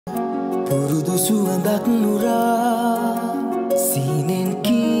පුරුදු සුවඳක් නුරා සීනෙන්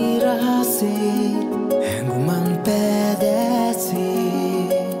කීරහසේ හැඟුමන් පෑදෑසේ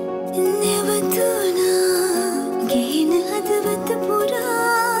නැවතුණා ගෙන හදවත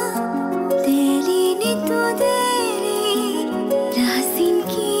පුරා තේරී නිතොදේරී රහසින්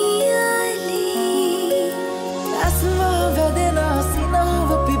කියාලේ ඇස්වා වැදෙනා සිනාව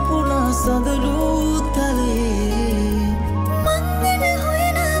පිපුණා සඳලු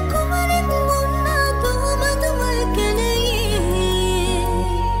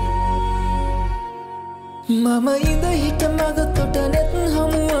මම ඉඳ හිට මග තොට නැත්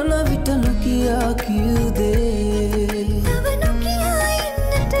හමුවන විට නොකියා කිව්දේ තව නොකියා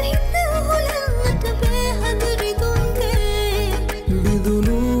ඉන්නට හිත උහුලන්නට බෑ හද රිදුම්ගේ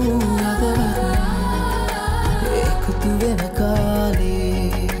බිඳුණු අදවත එකතු වෙන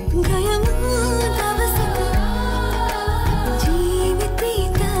කාලේ ගයමු දවසක ජීවිතේ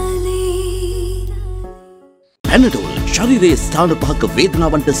තාලේ පැනඩෝල් ශරීරයේ ස්ථාන පහක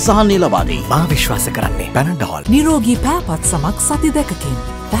වේදනාවන්ට සහනය ලබාදී මා විශ්වාස කරන්නේ පැනඩෝල් නිරෝගී පෑපත් සමක් සති දෙකකින්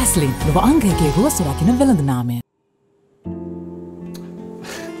වැස්ලින් නොව අංගයගේ රුවස රකින වෙළඳ නාමය.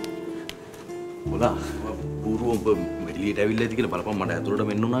 මොලා පූර්ව ඔබ එළියට ඇවිල්ලා ඇති කියලා බලපන් මට ඇතුළට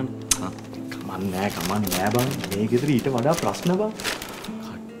වෙන්න උනානේ. කමන්න නෑ බං. මේ ගෙදර ඊට වඩා ප්‍රශ්න බං.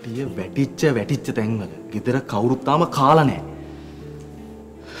 කට්ටිය වැටිච්ච තැන්වල. ගෙදර කවුරුත් තාම කාලා නෑ.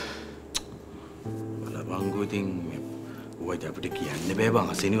 බලපන්කෝ ඉතින් ඔයද අපිට කියන්න බෑ බං.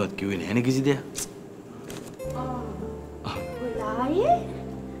 අසෙනවත් කිව්වේ නෑනේ කිසි දෙයක්. ඔලායේ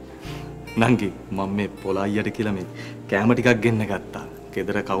නංගි මම මේ පොළායියට කියලා මේ කෑම ටිකක් ගෙන්න ගත්තා.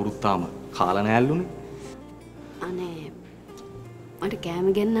 ගෙදර කවුරුත් තාම කාලා නෑල්ලුනේ. අනේ මට කෑම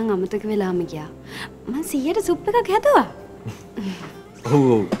ගෙන්නම් අමතක වෙලාම ගියා. මම 100ට සුප් එකක් හැදුවා. ඔව්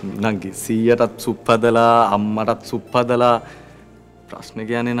නංගි 100ටත් සුප් හදලා අම්මටත් සුප් හදලා ප්‍රශ්නේ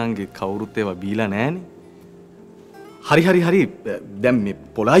කියන්නේ නංගි කවුරුත් ඒවා බීලා නෑනේ. හරි දැන් මේ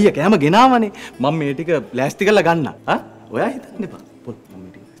පොළායිය කෑම ගෙනාවනේ. මම මේ ටික ලෑස්ති කරලා ගන්න. ඔයා හිතන්න එපා. පොල් මම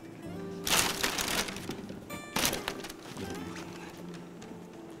මේ ටික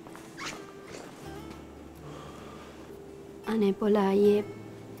අනේ පොළායේ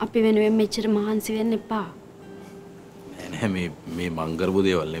අපි වෙනුවෙන් මෙච්චර මහන්සි වෙන්න එපා. නෑ මේ මං කරපු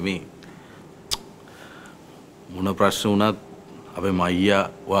දේවල් නෙමෙයි. මොන ප්‍රශ්න වුණත් අපේ මයියා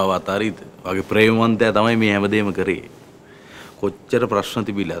ඔයාව අතාරිද? වගේ ප්‍රේමවන්තයා තමයි මේ හැමදේම කරේ. කොච්චර ප්‍රශ්න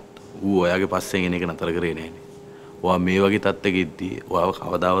තිබිලත් ඌ ඔයාගේ පස්සෙන් එන එක නතර කරේ නෑනේ. ඔයා මේ වගේ තත්ත්වෙකෙද්දී ඔයාව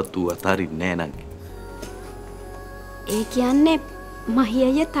කවදාවත් ඌ අතාරින්නේ නෑ නංගි. ඒ කියන්නේ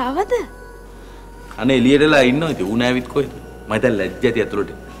මහියය තාවද? අනේ එළියටලා ඉන්නවා ඉතින් ඌ නෑවිත් කොහෙද? මම දැන් ලැජ්ජ ඇති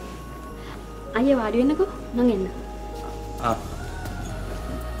ඇතුළට. අයියා වාඩි වෙන්නකෝ මං එන්න. ආ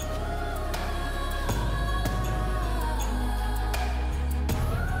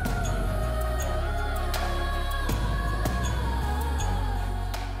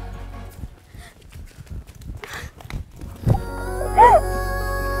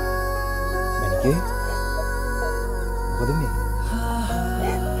මොකද මේ?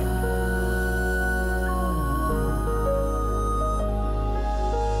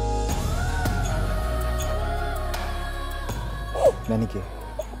 මැනිකේ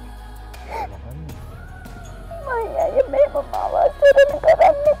මහියය මේ මම අසරණ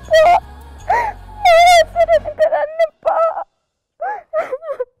කරන්න එපා. අසරණ කරන්න එපා.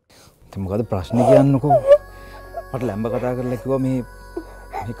 ඉතින් මොකද ප්‍රශ්නේ කියන්නකෝ? මට ලැම්බ කතා කරලා කිව්වා මේ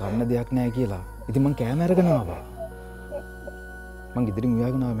කන්න දෙයක් නැහැ කියලා. ඉතින් මං කෑම අරගෙන ආවා. මං ගෙදරින්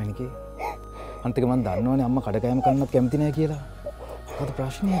උයාගෙන ආවා මැනිකේ. අන්තික මං දන්නවනේ අම්මා කඩ කෑම කන්නත් කැමති නැහැ කියලා. මොකද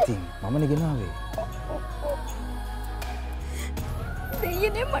ප්‍රශ්නේ ඉතින් මමනේ ගෙනාවේ.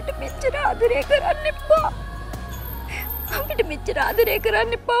 දෙයියනේ මට මෙච්චර ආදරය කරන්න එපා. අපිට මෙච්චර ආදරය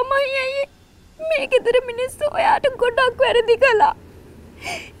කරන්න එපා මහියයි. මේ ගෙදර මිනිස්සු ඔයාට ගොඩක් වැරදි කළා.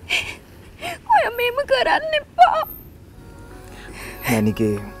 ඔයා මේම කරන්න එපා.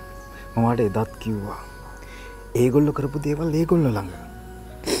 මැනිකේ මමට එදත් කිව්වා ඒගොල්ලෝ කරපු දේවල් ඒගොල්ලෝ ළඟ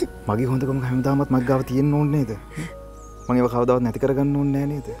මගේ හොඳකම හැමදාමත් මගේ ගාව තියෙන්න ඕනේ නේද? මම ඒව කවදාවත් නැති කරගන්න ඕනේ නෑ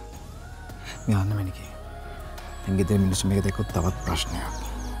නේද? මේ අන්න මැනිකේ දැන් ගෙදර මිනිස්සු මේක දැක්කොත් තවත් ප්‍රශ්නයක්.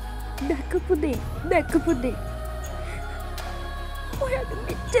 දැකපු දේ ඔයාට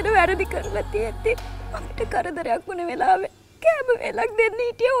මෙච්චර වැරදි කරලා තියෙද්දි අපිට කරදරයක් වුණ වෙලාවේ කෑම වේලක් දෙන්න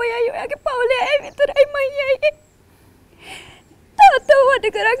හිටියේ ඔයයි ඔයාගේ පවුලේ අය විතරයි මයියයි. තාත්තා වට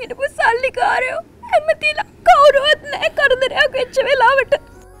කරන් හිටපු සල්ලිකාරයෝ හැමතිලා කවුරුවත් නැහැ කරදරයක් වෙච්ච වෙලාවට.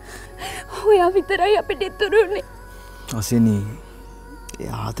 ඔයා විතරයි අපිට ඉතුරුනේ. අසෙනී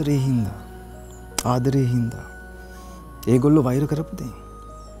ඒ ආදරේ හින්දා ඒගොල්ලෝ වෛර කරපු දේ.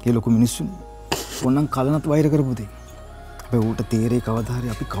 ඒ ලොකු මිනිස්සුන් ඕනනම් කලනත් වෛර කරපු දේ. හැබැයි ඌට තේරේ කවදා හරි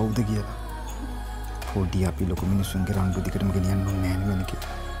අපි කවුද කියලා. පොඩි අපි ලොකු මිනිස්සුන්ගේ රණ්ඩු දිගටම ගෙනියන්න ඕනේ නෑ නේ මේක.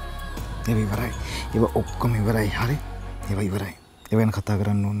 ඒක ඉවරයි. ඒක ඔක්කොම ඉවරයි. හරි. ඒක ඉවරයි. ඒ වෙන කතා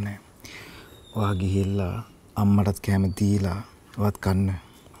කරන්න ඕනේ නෑ. ඔයා ගිහිල්ලා අම්මටත් කැම දීලා ඔයත් කන්න.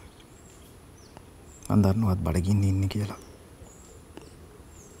 අන්දරනවත් බඩගින්න ඉන්නේ කියලා.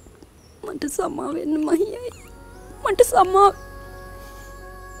 මට සමා වෙන්න මහියයි. මට සමා.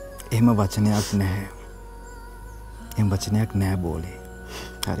 එහෙම වචනයක් නැහැ. එහෙම වචනයක් නෑ බෝලේ.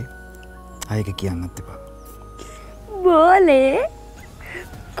 හරි. ආයෙක කියන්නත් එපා. බෝලේ?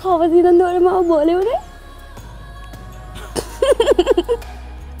 කවදින්ද ඔයාලා මාව බෝලේ උනේ?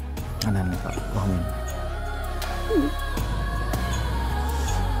 අනන්න එපා. කොහොම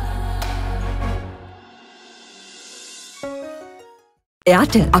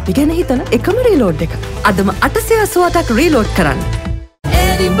එයාට අපි ගැන හිතන එකම රීලෝඩ් එක. අදම 888ක් රීලෝඩ් කරන්න.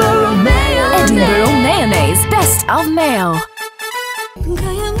 Edinburgh Mayo Edinburgh Mayonnaise Best of Mayo.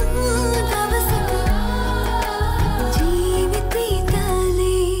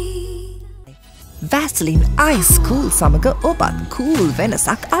 Vaseline Ice Cool සමග ඔබත් cool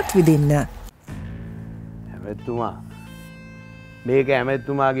වෙනසක් අත්විඳින්න. ඇමැතුමා මේක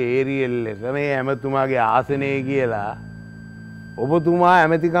ඇමැතුමාගේ ඒරියල් එක මේ ඇමැතුමාගේ ආසනය කියලා ඔබතුමා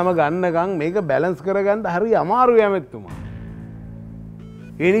ඇමැතිකම ගන්නකම් මේක බැලන්ස් කරගන්න හරි අමාරුයි ඇමැතුමා.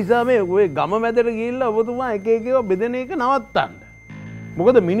 ඒ නිසා මේ ඔය ගම මැදට ගිහිල්ලා ඔබතුමා එක එක ඒවා බෙදෙන එක නවත්තන්න.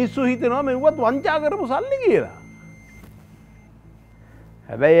 මොකද මිනිස්සු හිතනවා මේවත් වංචා කරපු සල්ලි කියලා.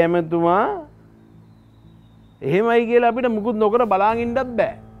 හැබැයි ඇමැතුමා එහෙමයි කියලා අපිට මුකුත් නොකර බලාගෙන ඉන්නත්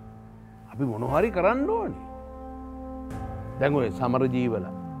බෑ. අපි මොනවා හරි කරන්න ඕනේ. දැන් ඔය සමර ජීවල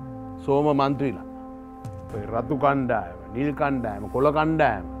සෝම මන්ත්‍රීලා ඔය රතු කණ්ඩායම නිල් කණ්ඩායම කොළ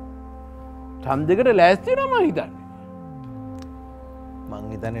කණ්ඩායම ඡන්දයකට ලෑස්ති වෙනවා මං හිතන්නේ. මං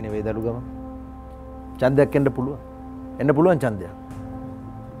හිතන්නේ නෙවෙයි දලුගම. ඡන්දයක් එන්න පුළුවන්. එන්න පුළුවන් ඡන්දයක්.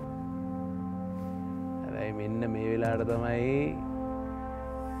 හැබැයි මෙන්න මේ වෙලාවට තමයි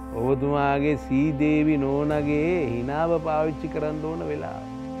ඔබතුමාගේ සීදේවි නෝනගේ හිනාව පාවිච්චි කරන්න ඕන වෙලාව.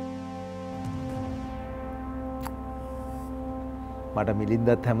 මට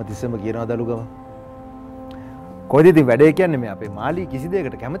මිලින්දත් හැමතිස්සම කියනවා දලුගම. කොයිද ඉතින් වැඩේ කියන්නේ මේ අපේ මාළි කිසි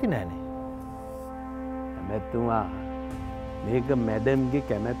දෙයකට කැමති නැහනේ. ඇමැතුමා මේක මැඩම්ගේ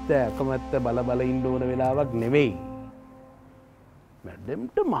කැමැත්ත අකමැත්ත බල බල ඉන්න ඕන වෙලාවක් නෙමෙයි.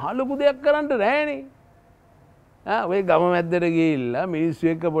 මැඩම්ට මහ ලොකු දෙයක් කරන්න නෑනේ. ඔය ගම මැද්දට ගිහිල්ලා මිනිස්සු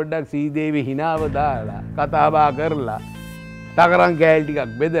එක්ක පොඩ්ඩක් සීදේවි හිනාව දාලා කතා බහ කරලා තකරන් කෑලි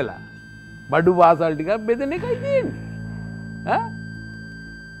ටිකක් බෙදලා බඩු පාසල් ටිකක් බෙදෙන එකයි තියෙන්නේ.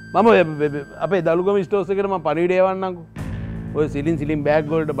 මම අපේ දලුගම ස්ටෝස් එකට මම පණිවිඩය එවන්නම්කෝ. ඔය සිලින් බෑග්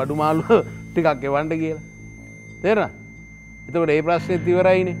වලට බඩු මාළු ටිකක් එවන්න කියලා. තේරෙනවද? එතකොට ඒ ප්‍රශ්නේත්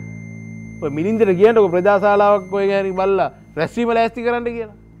ඉවරයිනේ. ඔය මිලින්දට කියන්නකෝ ප්‍රජාශාලාවක් ඔය ගැන බලලා රැස්වීම ලෑස්ති කරන්න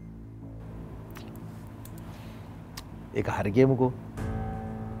කියලා. ඒක හරි කියමුකෝ.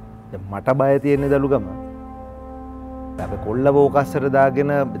 දැන් මට බය තියෙන්නේ දලුගම. අපි කොල්ලව ඕකස්සර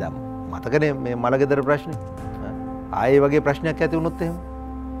දාගෙන දැන් මතකනේ මේ මලගෙදර ප්‍රශ්නේ. ආයේ වගේ ප්‍රශ්නයක් ඇති වුණොත් එහෙම.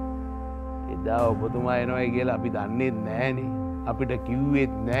 එදා ඔබතුමා එනවයි කියලා අපි දන්නේ නැහනේ. අපිට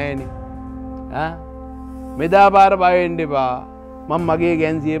කිව්වෙත් නැහනේ. මෙදා පාර බය වෙන්න එපා. මම මගේ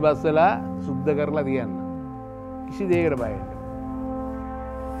ගැන්සියේ බස්සලා සුද්ධ කරලා තියන්න. කිසි දෙයකට බය වෙන්න එපා.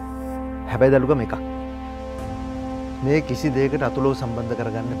 හැබැයි දලුගම එකක්. මේ කිසි දෙයකට අතුලව සම්බන්ධ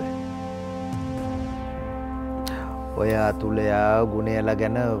කරගන්න බෑ. ඔය අතුලයා ගුණයලා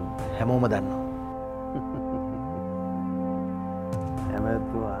ගැන හැමෝම දන්නවා.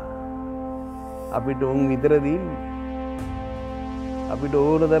 ඇමතුවා අපිට උන් විතර දින්නේ. අපිට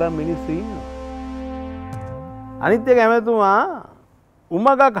ඕන තරම් මිනිස්සු ඉන්නවා. අනිත් එක ඇමතුමා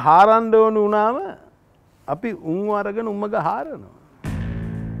උමගක් හාරන්න ඕන වුණාම අපි උන් අරගෙන උමග හාරනවා.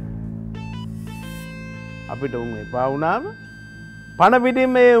 අපිට උන් එපා වුණාම පණ පිටින්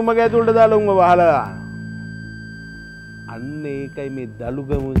මේ උමග ඇතුළට දාලා උන්ව වහලා දානවා. අන්න ඒකයි මේ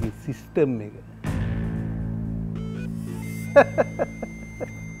දලුගමගේ සිස්ටම් එක.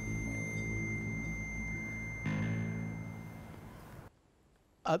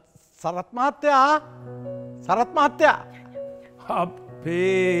 සරත් මහත්තයා සරත් මහත්තයා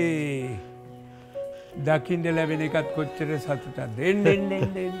අපේ දකින්න ලැබෙන එකත් කොච්චර සතුටක්ද. එන්න එන්න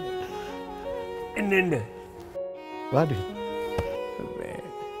එන්න එන්න එන්න වාඩි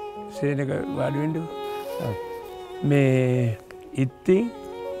සේනක වාඩි වෙන්න. මේ ඉතින්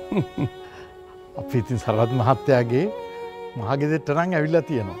අපි ඉතින් සරත් මහත්තයාගේ මහ ගෙදරට නම් ඇවිල්ලා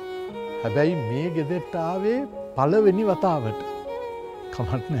තියෙනවා. හැබැයි මේ ගෙදරට ආවේ පළවෙනි වතාවට.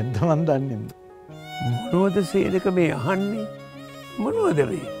 කමක් නැද්ද මන් දන්නේ නැහැ. මොනවද සේනක මේ අහන්නේ? මොනවද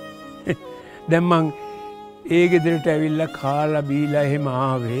මේ? දැන් මං ඒ ගෙදරට ඇවිල්ලා කාලා බීලා එහෙම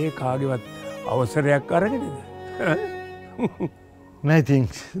ආවේ කාගේවත් අවසරයක් අරගෙනද? නෑ ඉතින්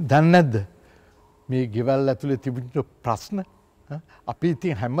දන්නේ නැද්ද මේ ගෙවල් ඇතුලේ තිබුණ ප්‍රශ්න අපි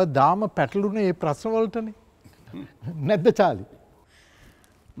ඉතින් හැමදාම පැටළුනේ මේ ප්‍රශ්න වලටනේ. නැද්ද චාලි?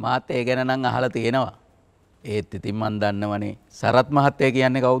 මාත් ඒ ගැන නම් අහලා තියෙනවා. ඒත් ඉතින් මන් දන්නවනේ සරත් මහත්තයා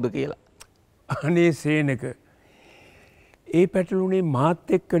කියන්නේ කවුද කියලා. අනේ සේනක ඒ පැටළුනේ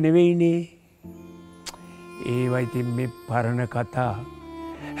මාත් එක්ක නෙවෙයිනේ. ඒවා ඉතින් මේ පරණ කතා.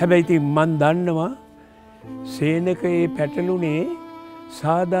 හැබැයි ඉතින් මන් දන්නවා සේනක ඒ පැටළුනේ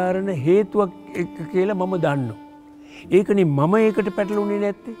සාධාරණ හේතුවක් එක්ක කියලා මම දන්නවා. ඒකනේ මම ඒකට පැටළුනේ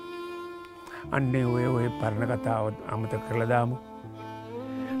නැත්තේ. අන්නේ ඔය පරණ කතාව අමතක කරලා දාමු.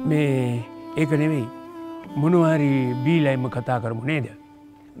 මේ ඒක නෙවෙයි මොනවා හරි බීලයිම කතා කරමු නේද?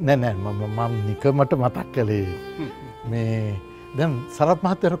 නෑ මම නිකමට මතක් කළේ මේ දැන් සරත්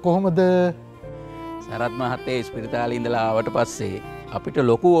මහත්තයා කොහොමද? සරත් මහත්තයා ඉස්පිරිතාලේ ඉඳලා ආවට පස්සේ අපිට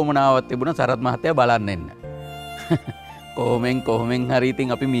ලොකු වමනාවක් තිබුණා සරත් මහත්තයා බලන්න එන්න. කොහොමෙන් හරි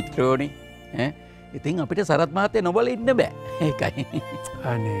ඉතින් අපි මිත්‍රයෝනේ. ඉතින් අපිට සරත් මහත්තයා නොබල ඉන්න බෑ. ඒකයි.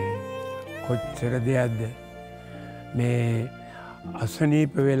 අනේ කොච්චර දෙයක්ද මේ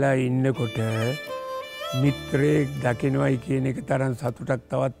අසනීප වෙලා ඉන්නකොට මිත්‍රයෙක් දකිනවයි කියන එක තරම් සතුටක්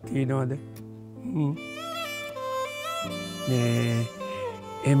තවත් තියෙනවද? මේ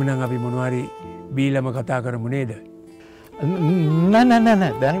එහෙමනම් අපි මොනවා හරි බීලම කතා කරමු නේද?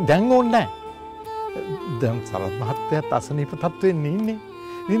 නෑ දැන් ඕනේ නෑ. දැන් සරත් මහත්තයාත් අසනීප තත්ත්වෙන් ඉන්නේ.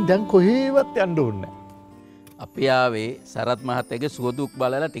 ඉතින් දැන් කොහේවත් යන්න ඕනේ නෑ. අපි ආවේ සරත් මහත්තයාගේ සුවදුක්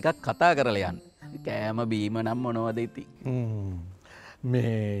බලලා ටිකක් කතා කරලා යන්න. කෑම බීම නම් මොනවද ඉතින්?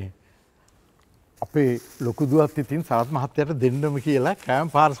 මේ අපේ ලොකු දුවත් ඉතින් සරත් මහත්තයාට දෙන්නම කියලා කෑම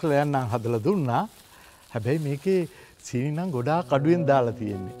පාර්සලයක් නම් හදලා දුන්නා. හැබැයි මේකේ සීනි නම් ගොඩාක් අඩුවෙන් දාලා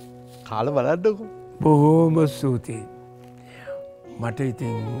තියෙන්නේ. කාලා බලන්නකෝ. බොහොම ස්තුතියි. මට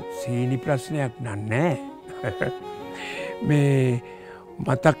ඉතින් සීනි ප්‍රශ්නයක් නෑ. මේ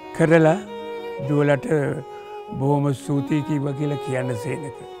මතක් කරලා දුවලට බොහොම ස්තුතියි කිව්වා කියලා කියන්න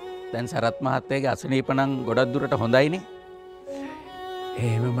සේනක. දැන් සරත් මහත්තයාගේ අසනීප නම් ගොඩක් දුරට හොඳයිනේ.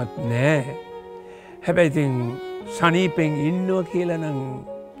 එහෙමවත් නෑ. හැබැයි ඉතින් සනීපෙන් ඉන්නවා කියලා නම්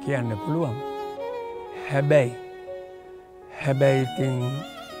කියන්න පුළුවන්. හැබැයි ඉතින්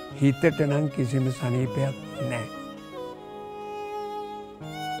හිතට නම් කිසිම සනීපයක් නෑ.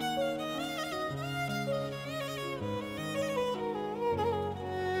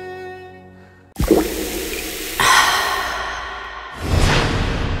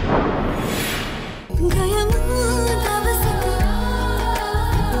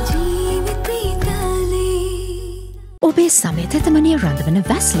 ඔබේ සමය තෙතමනය රඳවන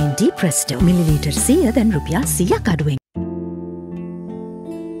වැස්ලින් ඩී ප්‍රෙස්ටෝ මිලිලීටර් 100 දැන් රුපියල් 100ක් අඩුවෙන්.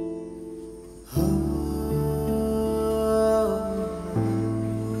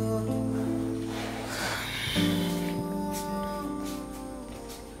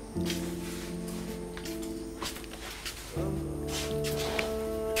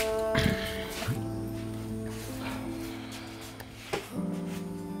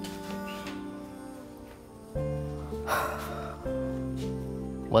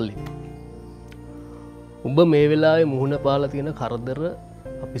 මල්ලි උඹ මේ වෙලාවේ මුහුණ පාලා තියෙන කරදර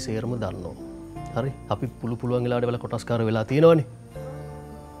අපි සේරම දන්නවා. හරි අපි පුළුවන් වෙලාවට වෙලා කොටස්කාර වෙලා තියෙනවනේ.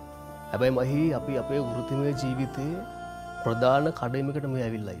 හැබැයි මහී අපි අපේ වෘත්තිමය ජීවිතයේ ප්‍රධාන කඩයිමකට මේ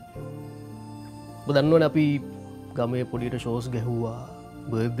ඇවිල්ලා ඉන්නේ. ඔබ දන්නවනේ අපි ගමේ පොඩියට ෂෝස් ගැහුවා,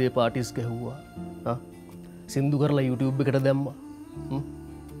 බර්ත්ඩේ පාටිස් ගැහුවා. සින්දු කරලා YouTube එකට දැම්මා.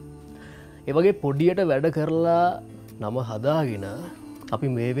 ඒ වගේ පොඩියට වැඩ කරලා නම හදාගෙන අපි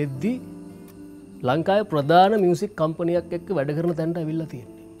මේ වෙද්දි ලංකාවේ ප්‍රධාන මියුසික් කම්පනියක් එක්ක වැඩ කරන තැනට ඇවිල්ලා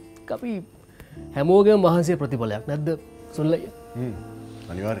තියෙන්නේ. අපි හැමෝගෙම මහන්සිය ප්‍රතිඵලයක් නැද්ද සුන්ලయ్య?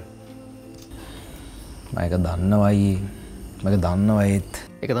 අනිවාර්යයෙන්. මම දන්නවා ඒත්.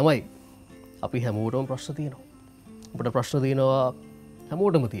 ඒක තමයි. අපි හැමෝටම ප්‍රශ්න තියෙනවා. ඔබට ප්‍රශ්න තියෙනවා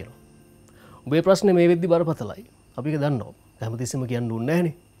හැමෝටම තියෙනවා. ඔබේ ප්‍රශ්නේ මේ වෙද්දි බරපතලයි. අපි ඒක දන්නවා. හැමතිස්සෙම කියන්න ඕනේ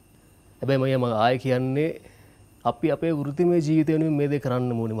නැහනේ. හැබැයි මම ආයෙ කියන්නේ අපි අපේ වෘත්තිමය ජීවිතය වෙනුවෙන් මේ දේ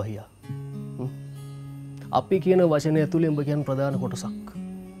කරන්න ඕනේ මහියා. අපි කියන වචනය ඇතුලේ උඹ කියන ප්‍රධාන කොටසක්.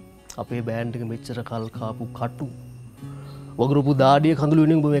 අපේ බෑන්ඩ් එක මෙච්චර කල් කාපු කටු වගරුපු දාඩිය කඳුළු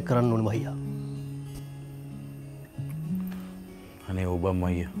වෙනුවෙන් උඹ මේක කරන්න ඕනේ මහියා. අනේ ඔබ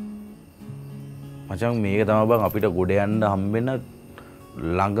මයියා. මචං මේක තමයි බං අපිට ගොඩ යන්න හම්බෙන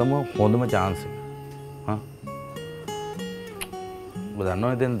ළඟම හොඳම chance එක. ඔබ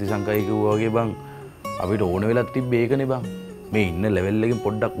දන්නවනේ දැන් තිසංකයි කිව්වා වගේ බං අපිට ඕන වෙලක් තිබ්බේ ඒකනේ බං. මේ ඉන්න ලෙවල් එකෙන්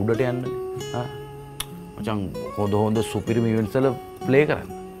පොඩ්ඩක් උඩට යන්නනේ. මචං හොඳ සුපිරිම ඉවෙන්ට්ස් වල ප්ලේ කරන්න.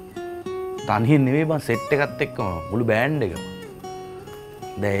 තනියෙන් නෙවෙයි බං සෙට් එකත් එක්කම මුළු බෑන්ඩ් එකම.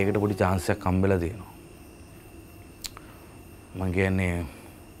 දැන් ඒකට පොඩි chance එකක් හම්බෙලා තියෙනවා. මං කියන්නේ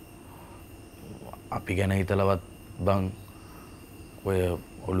අපි ගැන හිතලවත් බං ඔය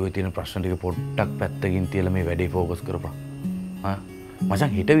ඔළුවේ තියෙන ප්‍රශ්න ටික පොඩ්ඩක් පැත්තකින් තියලා මේ වැඩේ ફોකස් කරපන්. ආ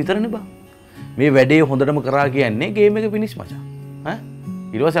මචං හිත විතරනේ බං. මේ වැඩේ හොඳටම කරා කියන්නේ ගේම් එක ෆිනිෂ් මචං. ඈ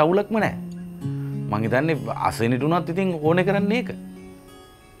ඊට පස්සේ අවුලක්ම නැහැ. මං හිතන්නේ අසෙනිට උනත් ඉතින් ඕනේ කරන්නේ ඒක.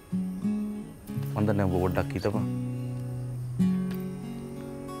 මන් දන්නේ ඔබ පොඩ්ඩක් හිතපන්.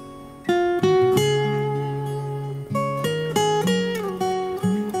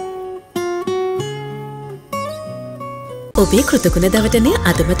 ඔබේ කෘතගුණ දවටනය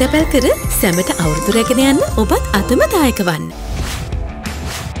අදම තැපැල් කර සැමට අවුරුදු රැගෙන යන්න ඔබත් අදම දායක වන්න.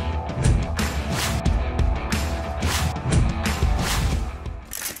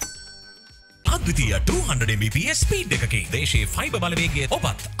 අද්විතීය 200 Mbps ස්පීඩ් එකකින් දේශීය ෆයිබර් බලවේගය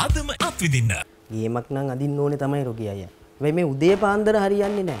ඔබත් අදම අත්විඳින්න. ගේමක් නම් අදින්න ඕනේ තමයි රොකී අයියා. හැබැයි මේ උදේ පාන්දර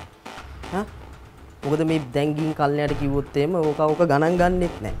හරියන්නේ නැහැ. හා? මොකද මේ දැන් ගින් කල්යනට කිව්වොත් එහෙම ඕක ගණන්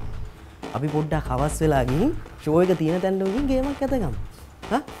ගන්නෙත් නැහැ. අපි පොඩ්ඩක් හවස් වෙලා ගිහින් ෂෝ එක තියෙන තැනට ගිහින් ගේමක් අත ගමු.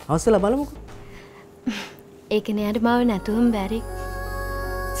 හා? හවස් වෙලා බලමුකෝ. ඒකනේ අර මාව නැතුවම බැරි.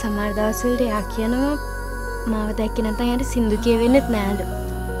 සමහර දවස්වලට යා කියනවා මාව දැක්කේ නැත්නම් යාට සින්දු කියවෙන්නෙත් නෑලු.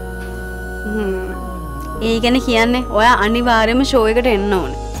 ඒ ගැන කියන්නේ ඔයා අනිවාර්යයෙන්ම ෂෝ එකට එන්න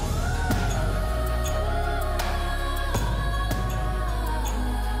ඕනේ.